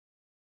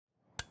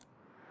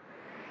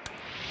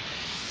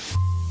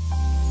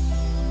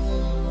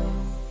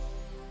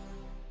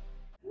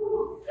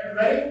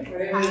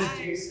name is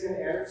Jason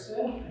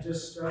Anderson. I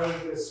just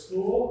started with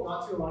Skool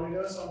not too long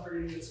ago, so I'm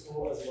pretty new to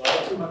Skool as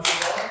well, 2 months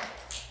ago.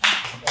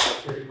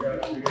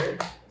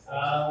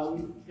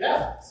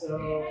 Yeah,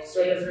 so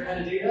started as our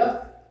head of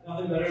data.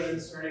 Nothing better than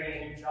starting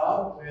a new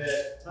job with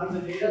tons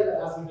of data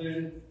that hasn't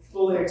been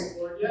fully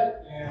explored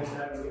yet, and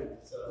having it,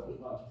 so it was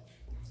fun.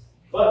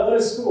 But what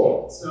is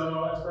Skool?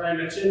 So as Brian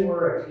mentioned,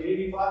 we're a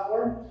community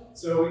platform.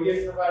 So we get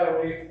to provide a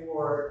way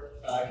for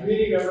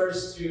community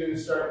members to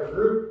start a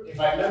group,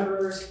 invite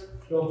members,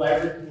 build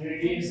vibrant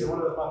communities. And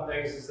one of the fun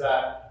things is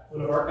that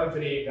one of our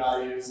company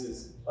values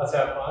is let's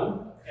have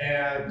fun.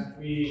 And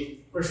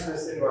we push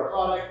this into our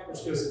product,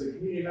 which goes to the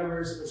community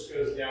members, which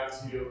goes down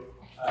to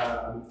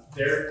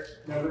their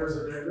members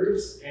of their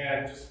groups.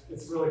 And just,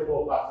 it's a really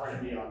cool platform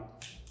to be on.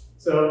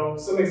 So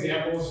some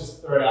examples,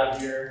 just throw it out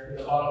here. In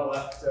the bottom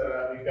left,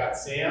 we've got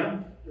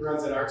Sam, who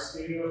runs an art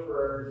studio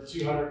for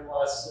 200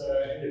 plus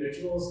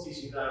individuals,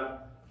 teaching them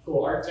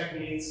cool art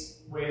techniques,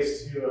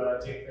 ways to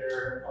take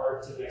their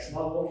art to the next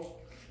level.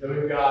 Then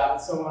we've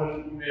got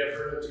someone you may have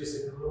heard of,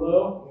 Jason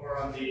Derulo, more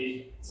on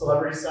the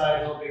celebrity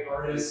side, helping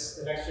artists,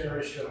 the next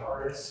generation of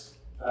artists,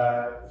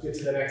 get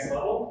to the next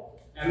level.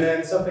 And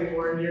then something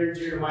more near and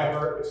dear to my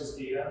heart, which is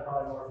data,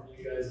 probably more for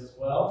you guys as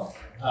well.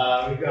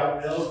 We've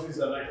got Will, who's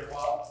a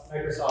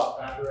Microsoft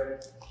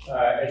Fabric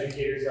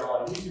educator, who's got a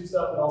lot of YouTube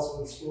stuff, but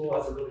also in Skool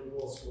has a really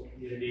cool Skool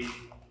community if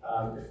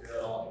you're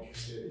at all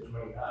interested in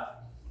joining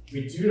that.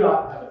 We do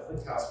not have a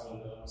ClickHouse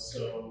one though,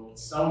 so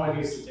someone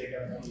needs to take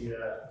up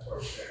the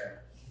torch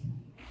there.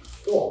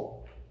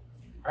 Cool.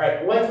 All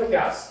right, why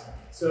ClickHouse?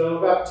 So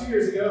about 2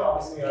 years ago,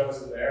 obviously I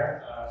wasn't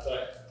there,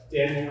 but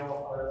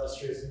Daniel, our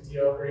illustrious CTO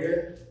over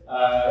here,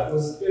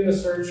 was in the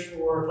search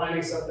for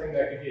finding something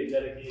that could be a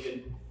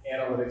dedicated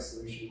analytics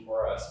solution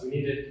for us. We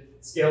needed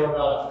scale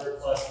about 100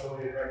 plus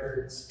million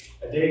records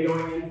a day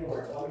going in from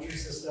our telemetry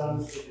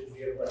systems to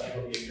be able to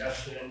handle the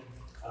ingestion.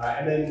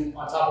 And then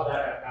on top of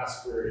that, have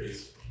fast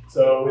queries.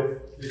 So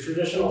with the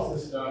traditional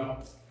system,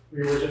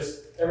 we were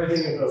just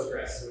everything in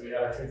Postgres. So we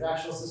had our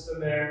transactional system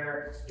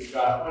there. We've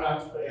got, why not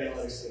just put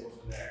analytics tables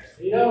in there?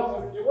 And, you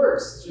know, it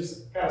works. It's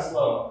just kind of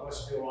slow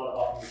unless you do a lot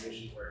of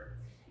optimization work.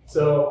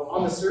 So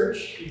on the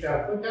search, we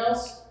found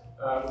ClickHouse.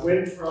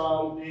 Went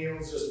from being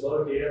able to just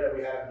load data that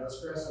we had in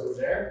Postgres over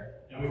there,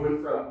 and we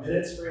went from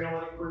minutes for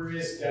analytic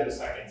queries down to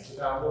seconds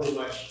without really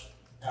much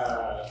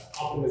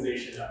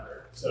optimization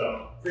effort.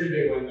 So pretty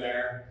big win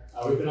there.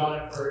 We've been on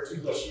it for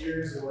 2+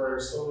 years, and we're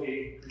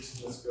slowly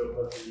increasing the scope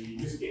of the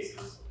use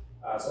cases.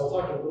 So I'll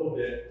talk a little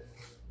bit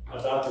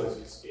about those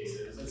use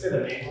cases. I'd say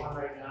the main one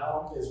right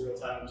now is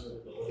real-time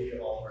observability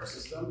of all of our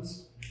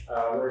systems.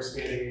 We're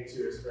expanding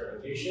into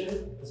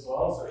experimentation as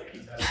well, so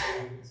A/B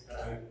testing is kind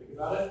of how you think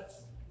about it.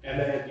 And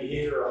then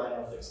behavioral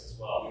analytics as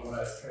well. We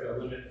want to try to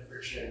limit the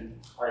friction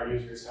our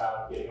users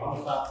have getting on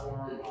the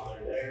platform while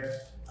they're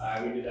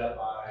there. We did that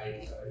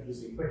by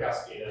using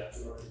ClickHouse data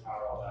in order to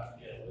power all that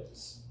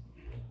analytics.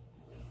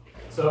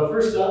 So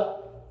first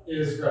up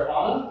is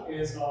Grafana,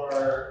 is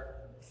our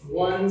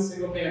one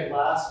single pane of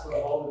glass for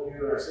all the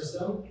view in our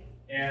system.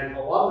 And a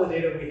lot of the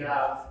data we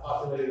have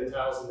populating the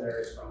tiles in there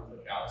is from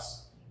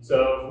ClickHouse.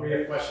 So if we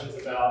have questions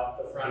about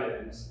the front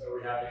end, or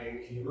we're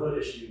having any load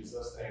issues,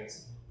 those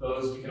things,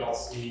 those we can all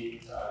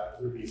see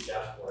through these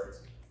dashboards.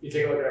 You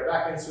take a look at our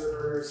backend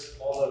servers,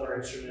 all of them are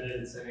instrumented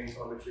in sending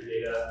telemetry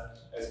data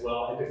as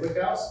well into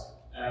ClickHouse.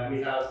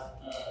 We have,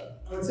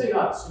 I would say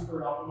not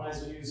super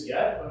optimized views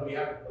yet, but we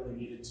haven't really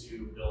needed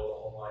to build a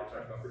whole lot. You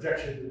talked about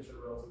projections, which are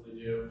relatively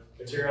new.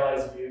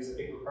 Materialized views, I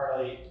think we're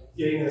probably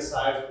getting to the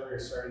size where we're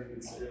starting to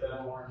consider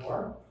them more and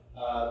more.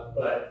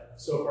 But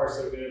so far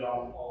so good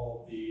on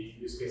all of the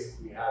use cases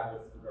we have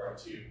with regard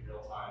to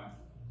real-time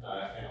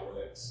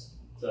analytics.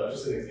 So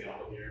just an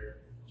example here,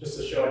 just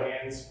to show of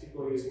hands,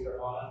 people using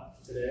Grafana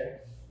today.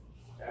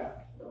 Okay,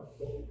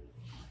 cool.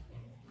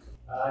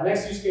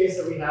 Next use case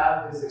that we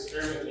have is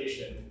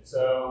experimentation.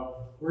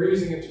 So we're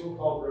using a tool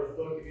called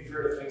Growthbook. If you've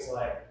heard of things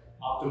like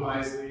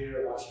Optimizely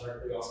or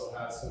LaunchDarkly, also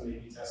has some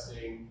A/B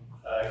testing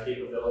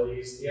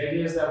capabilities. The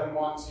idea is that we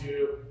want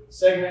to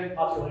segment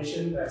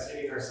population that's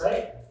hitting our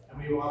site, and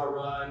we want to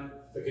run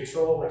the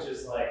control, which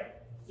is like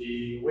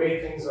the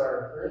way things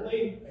are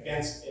currently,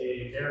 against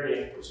a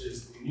variant, which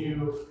is the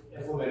new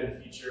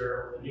implemented feature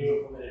or the new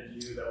implemented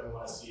view that we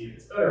want to see if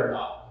it's better or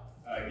not,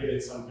 given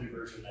some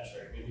conversion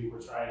metric. Maybe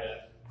we're trying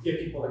to get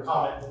people to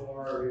comment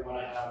more, or we want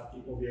to have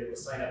people be able to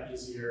sign up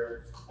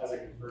easier as a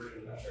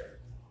conversion metric.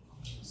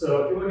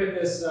 So if you look at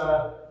this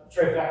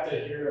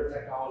trifecta here of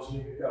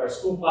technology, we've got our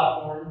Skool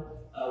platform,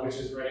 which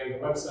is running the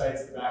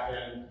websites, the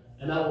backend,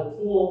 and that will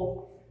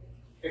pull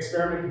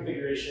experiment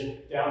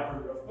configuration down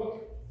from Growthbook.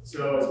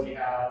 So as we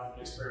have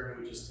an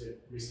experiment we just did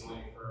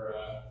recently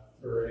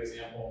for an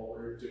example,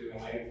 we're doing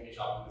a landing page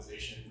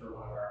optimization for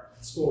one of our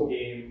Skool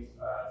game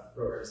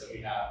programs that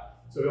we have.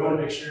 So we want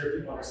to make sure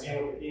people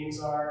understand what the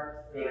games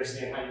are, we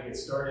understand how you get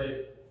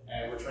started,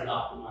 and we're trying to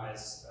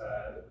optimize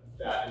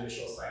that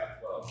initial sign-up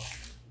flow.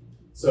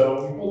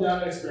 So we pulled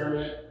down an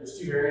experiment. There's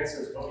two variants.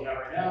 There's what we have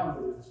right now,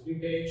 and there's this new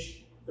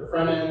page. The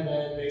front end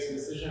then makes a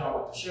decision on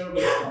what to show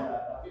based on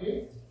that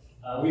bucketing.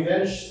 We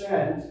then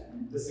send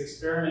this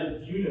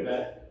experiment viewed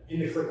event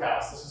into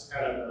ClickHouse. This is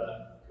kind of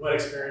what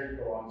experiment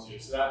you belong to.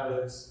 So that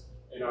lives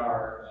in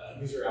our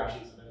user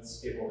actions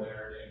events table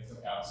there in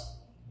ClickHouse.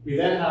 We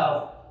then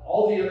have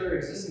all the other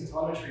existing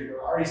telemetry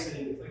we're already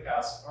sending to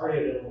ClickHouse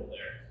already available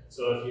there.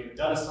 So if you've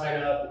done a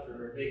sign up, if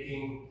you're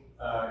making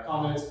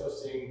comments,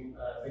 posting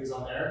things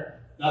on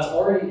there, that's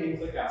already in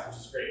ClickHouse, which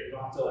is great. You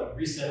don't have to like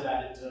resend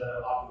that into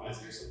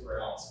Optimizer or somewhere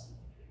else.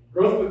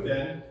 GrowthBook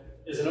then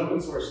is an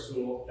open source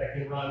tool that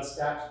can run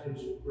stacked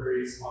engine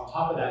queries on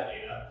top of that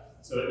data.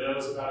 So it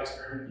knows about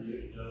experiment view,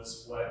 it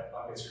knows what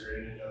buckets you're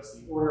in, it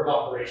knows the order of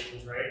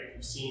operations, right? If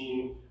you've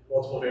seen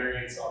multiple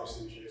variants,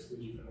 obviously we should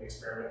exclude you from the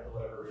experiment for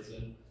whatever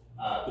reason.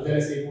 But then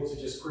it's able to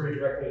just query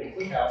directly into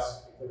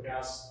ClickHouse. And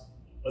ClickHouse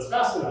was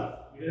fast enough.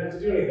 We didn't have to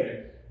do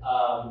anything,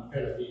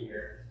 kind of theme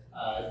here,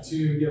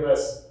 to give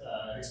us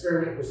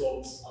experiment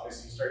results.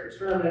 Obviously you start your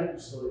experiment, you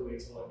slowly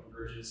wait until it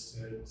converges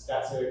to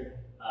static,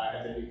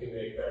 and then you can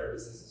make better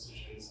business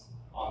decisions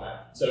on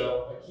that.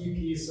 So a key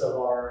piece of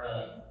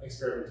our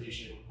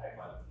experimentation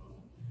pipeline at the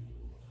moment.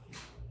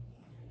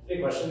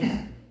 Any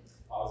questions?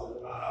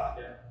 Positive?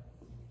 Yeah.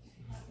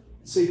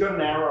 So you got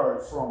an arrow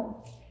from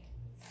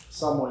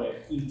somewhere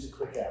into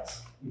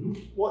ClickHouse. Mm-hmm.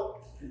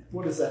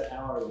 What does that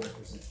arrow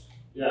represent?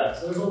 Yeah,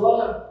 so there's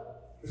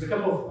a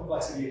couple of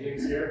complexity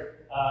things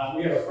here.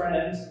 We have a front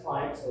end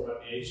client, so a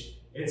web page.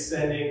 It's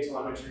sending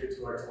telemetry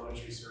to our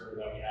telemetry server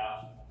that we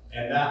have.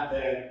 And that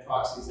then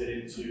proxies it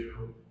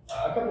into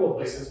a couple of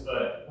places,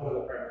 but one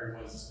of the primary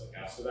ones is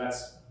ClickHouse. So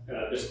that's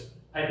kind of just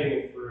piping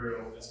it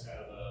through as kind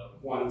of a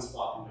one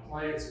spot from the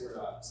client, so we're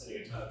not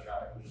sending a ton of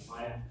traffic from the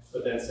client,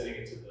 but then sending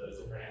it to the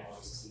different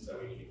analytic systems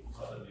that we need,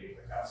 other than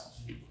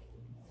ClickHouse.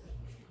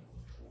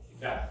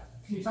 Yeah.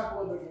 Can you talk a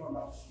little bit more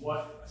about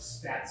what a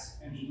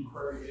stats engine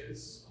query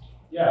is?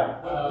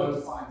 Yeah. What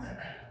defines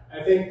that?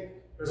 I think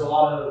there's a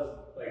lot of,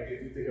 like,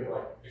 if you think of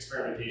like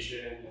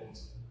experimentation and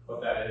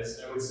what that is,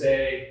 I would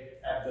say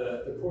at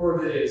the core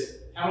of it is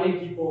how many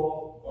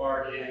people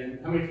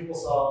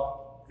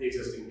saw the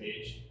existing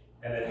page,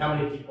 and then how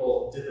many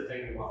people did the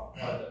thing we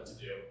wanted them to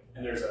do,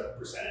 and there's a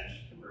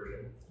percentage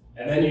conversion.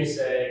 And then you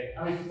say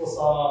how many people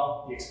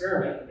saw the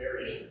experiment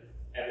variant,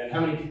 and then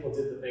how many people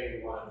did the thing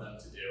we wanted them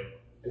to do.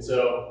 And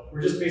so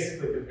we're just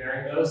basically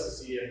comparing those to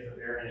see if the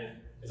variant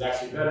is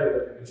actually better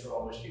than the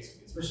control, in which case we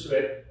can switch to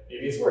it.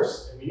 Maybe it's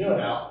worse, and we know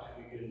now,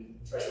 and we can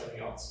try something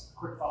else.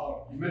 Quick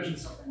follow-up. You mentioned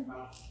something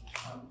about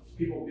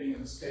people being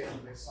in a state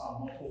where they saw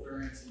multiple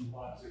variants and you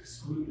wanted to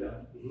exclude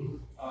them.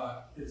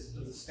 Mm-hmm. Does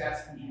the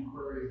stats engine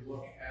query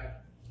look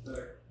at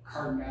the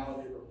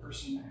cardinality of a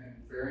person and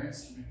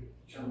variance to make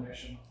a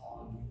determination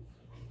on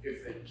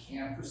if they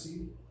can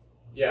proceed?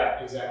 Yeah,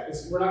 exactly.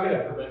 We're not going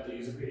to prevent the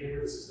user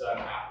behavior. This is done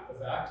after the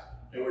fact,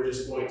 and we're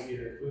just going to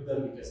either include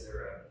them because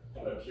they're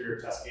kind of a pure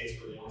test case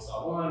where they only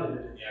saw one and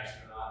then did the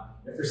action or not.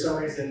 If for some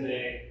reason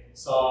they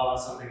saw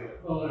something on their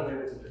phone and they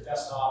went to their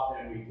desktop,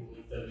 and we can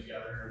link them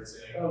together and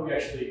say, oh, they're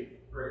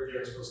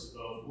exposed to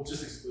both. We'll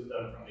just exclude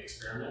them from the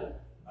experiment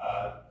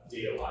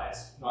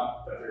data-wise,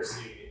 not that they're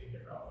seeing anything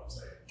different on the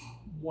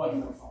website. One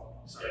more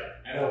follow-up. Sorry.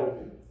 Yeah, I know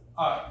we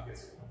can get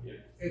some. Yeah.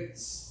 It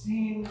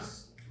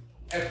seems,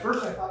 at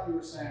first I thought you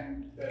were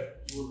saying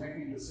that you were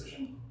making a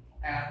decision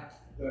at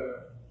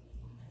the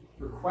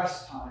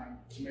request time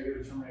to make a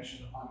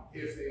determination on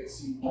if they had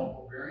seen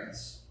multiple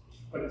variants,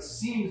 but it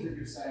seems that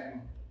you're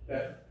saying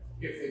that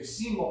if they've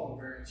seen multiple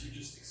variants, you're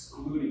just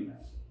excluding them.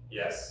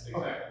 Yes,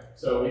 exactly. Okay.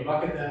 So we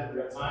bucket them in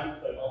real time,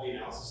 but all the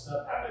analysis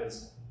stuff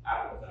happens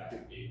after the fact. It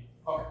would be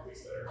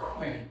weeks later.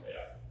 Thank you.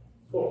 Yeah.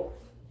 Cool.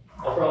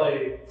 I'll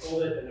probably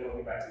hold it and then we'll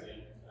get back to the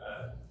end.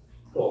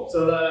 Cool.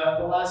 So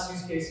the last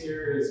use case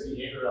here is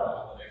behavioral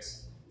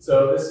analytics.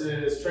 So this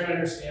is trying to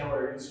understand what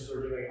our users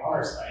are doing on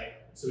our site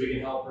so we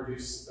can help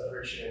reduce the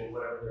friction,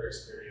 whatever they're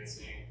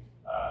experiencing,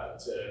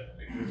 to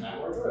make their time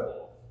more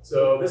enjoyable.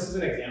 So this is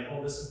an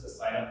example. This is the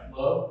sign up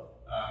flow.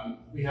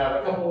 We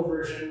have a couple of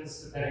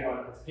versions depending on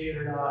if it's paid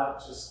or not,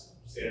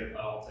 just standard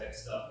funnel type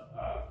stuff.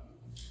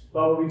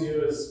 But what we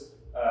do is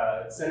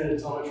send in a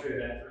telemetry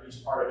event for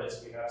each part of it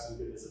so we have some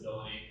good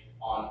visibility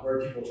on where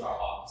people drop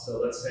off.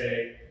 So let's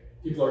say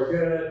people are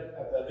good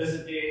at the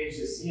visit page,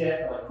 they see it,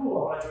 they're like, cool,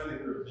 I want to join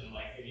the group. And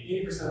like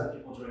maybe 80% of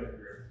people join the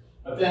group.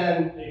 But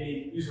then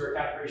maybe user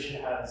account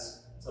creation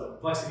has some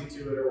complexity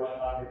to it or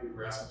whatnot. Maybe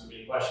we're asking too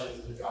many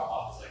questions and the drop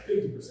off is like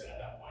 50% at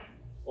that point.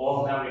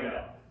 Well, now we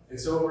know. And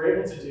so what we're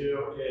able to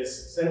do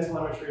is send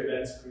telemetry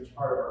events for each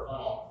part of our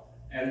funnel.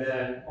 And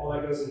then all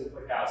that goes into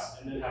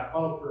ClickHouse, and then have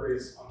funnel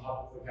queries on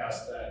top of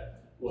ClickHouse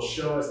that will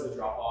show us the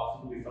drop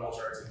off. You can do funnel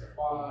charts in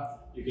Grafana.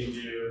 You can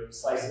do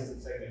slices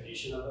and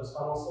segmentation of those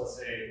funnels. So let's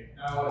say,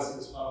 I want to see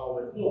this funnel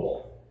with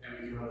mobile, and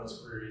we can run those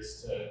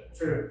queries to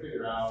try to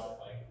figure out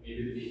if like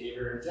maybe the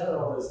behavior in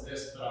general is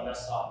this, but on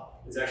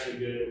desktop it's actually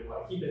good. We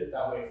want to keep it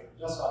that way for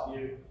the desktop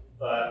view,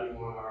 but we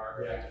want our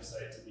reactive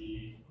site to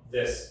be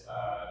this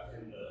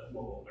in the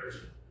mobile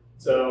version.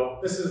 So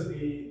this is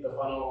the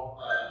funnel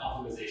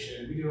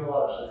optimization. We do a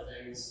lot of other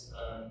things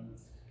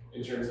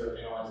in terms of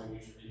analyzing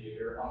user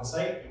behavior on the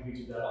site, and we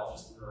do that all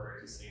just through our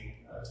existing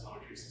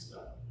telemetry system.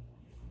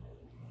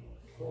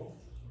 Cool.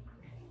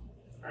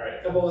 All right,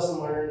 a couple lessons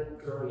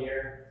learned thrown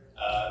here.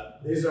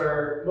 These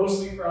are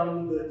mostly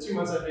from the 2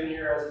 months I've been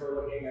here as we're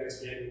looking at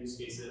expanding use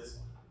cases.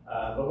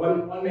 But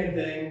one main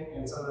thing,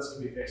 and some of this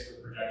can be fixed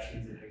with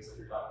projections and things that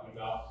you're talking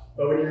about,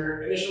 but when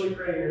you're initially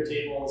creating your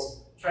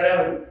tables, try to have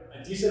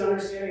a decent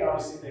understanding.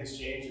 Obviously things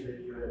change and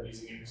maybe you end up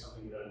using it for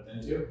something you don't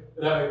intend to,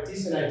 but have a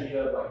decent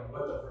idea of like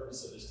what the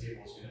purpose of this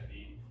table is going to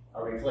be.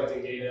 Are we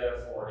collecting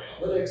data for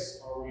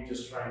analytics, or are we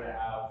just trying to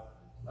have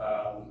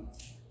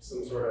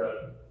some sort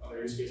of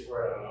other use case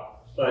for it? I don't know.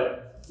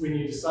 But when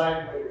you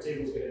decide what your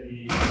table is going to be,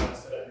 you want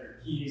to set up your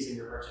keys and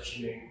your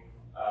partitioning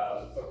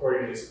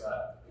accordingly, so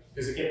that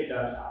because it can't be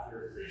done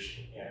after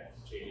creation, you can't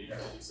change it. You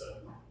have to do some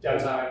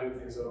downtime, move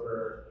things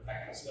over, that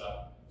kind of stuff.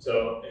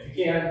 So if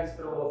you can, just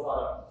put a little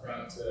thought up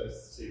front to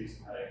save you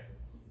some headache.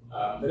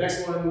 The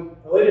next one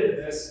related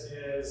to this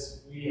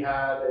is we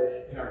had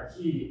in our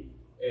key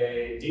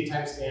a date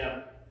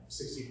timestamp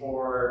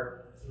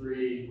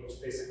 64.3, which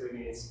basically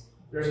means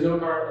there's no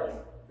cardinality.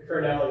 The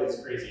cardinality is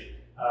crazy.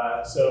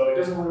 So it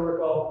doesn't really work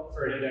well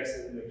for an index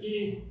in the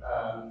key.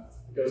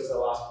 It goes to the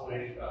last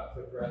point about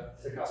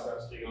ClickHouse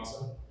reps being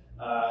awesome.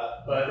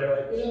 But they're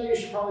like, you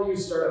should probably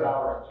use start of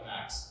hour at the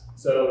max.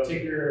 So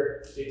take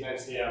your date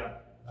timestamp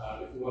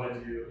if you want to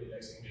do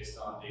indexing based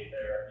on date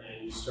there,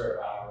 and use start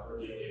of hour or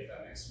daily if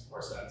that makes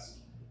more sense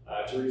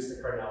to reduce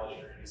the cardinality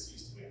of your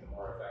indices to make them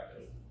more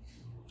effective.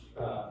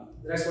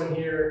 The next one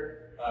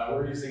here,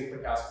 we're using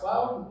ClickHouse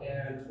Cloud,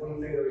 and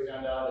one thing that we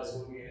found out is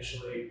when we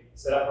initially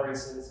set up our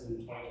instance in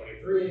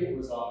 2023, it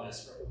was on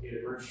this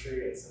replicated merge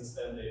tree, and since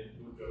then they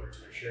moved over to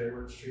a shared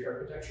merge tree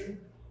architecture.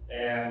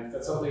 And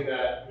that's something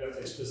that we have to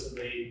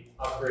explicitly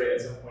upgrade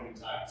at some point in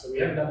time. So we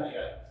haven't done that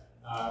yet.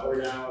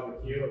 We're now in the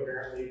queue.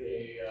 Apparently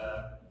they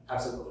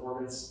have some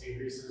performance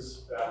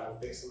increases that will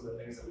fix some of the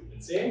things that we've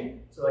been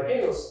seeing. So like,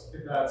 hey, let's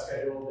get that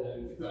scheduled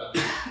and get that up.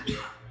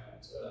 And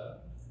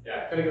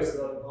yeah, it kind of goes to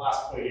the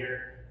last point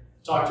here.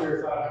 Talk to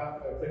your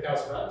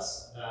ClickHouse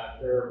reps.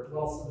 They're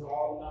wealth of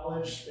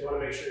knowledge. They want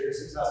to make sure you're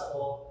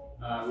successful.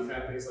 We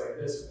found things like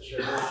this with the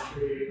shared merge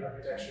tree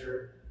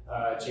architecture.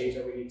 Change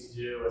that we need to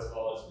do, as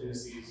well as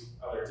indices,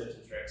 other tips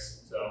and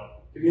tricks. So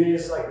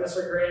communities like this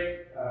are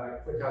great.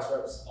 ClickHouse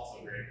reps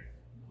also great.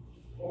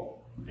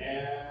 Cool.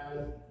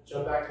 And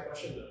jump back to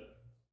question.